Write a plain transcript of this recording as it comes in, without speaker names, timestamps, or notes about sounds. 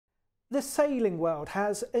The sailing world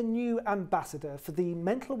has a new ambassador for the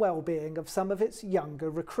mental well-being of some of its younger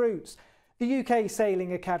recruits. The UK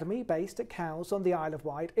Sailing Academy, based at Cowes on the Isle of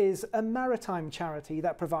Wight, is a maritime charity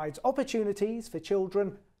that provides opportunities for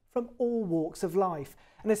children from all walks of life.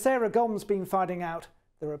 And as Sarah Gomm's been finding out,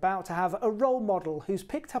 they're about to have a role model who's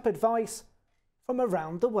picked up advice from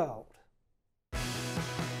around the world.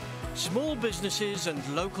 Small businesses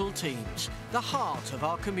and local teams, the heart of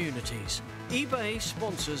our communities. eBay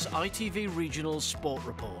sponsors ITV Regional Sport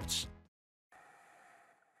Reports.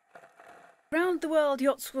 Round the world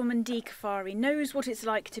yachtswoman Dee Caffari knows what it's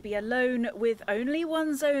like to be alone with only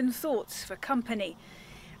one's own thoughts for company.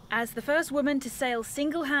 As the first woman to sail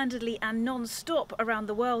single-handedly and non-stop around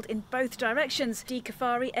the world in both directions, Dee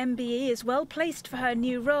Caffari MBE is well placed for her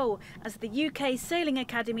new role as the UK Sailing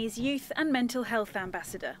Academy's Youth and Mental Health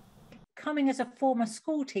Ambassador. Coming as a former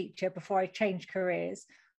school teacher before I changed careers,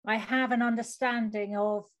 I have an understanding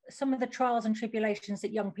of some of the trials and tribulations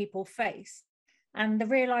that young people face, and the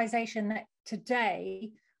realization that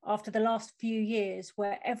today, after the last few years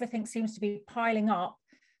where everything seems to be piling up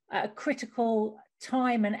at a critical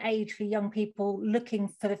time and age for young people looking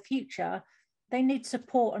for the future, they need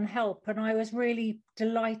support and help. And I was really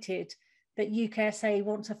delighted that UKSA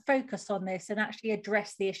want to focus on this and actually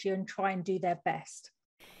address the issue and try and do their best.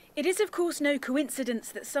 It is of course no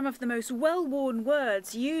coincidence that some of the most well-worn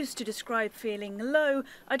words used to describe feeling low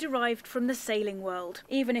are derived from the sailing world.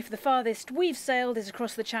 Even if the farthest we've sailed is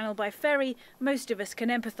across the Channel by ferry, most of us can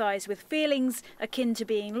empathise with feelings akin to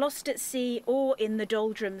being lost at sea or in the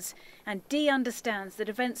doldrums. And Dee understands that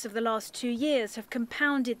events of the last 2 years have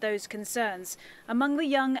compounded those concerns among the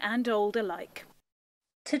young and old alike.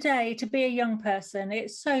 Today, to be a young person,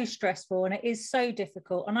 it's so stressful and it is so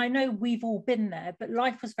difficult. And I know we've all been there, but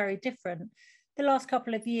life was very different. The last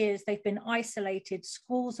couple of years, they've been isolated.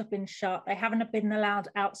 Schools have been shut. They haven't been allowed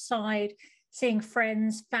outside, seeing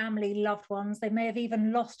friends, family, loved ones. They may have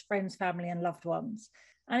even lost friends, family and loved ones.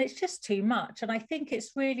 And it's just too much. And I think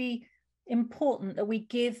it's really important that we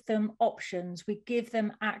give them options, we give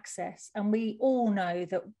them access. And we all know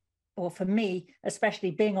that, or for me,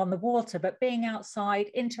 especially being on the water, but being outside,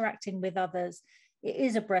 interacting with others, it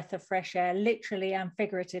is a breath of fresh air, literally and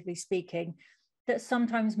figuratively speaking, that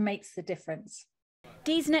sometimes makes the difference.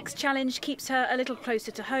 Dee's next challenge keeps her a little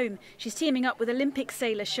closer to home. She's teaming up with Olympic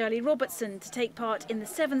sailor Shirley Robertson to take part in the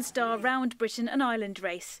 7-star Round Britain and Ireland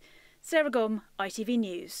race. Sarah Gomm, ITV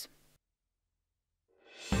News.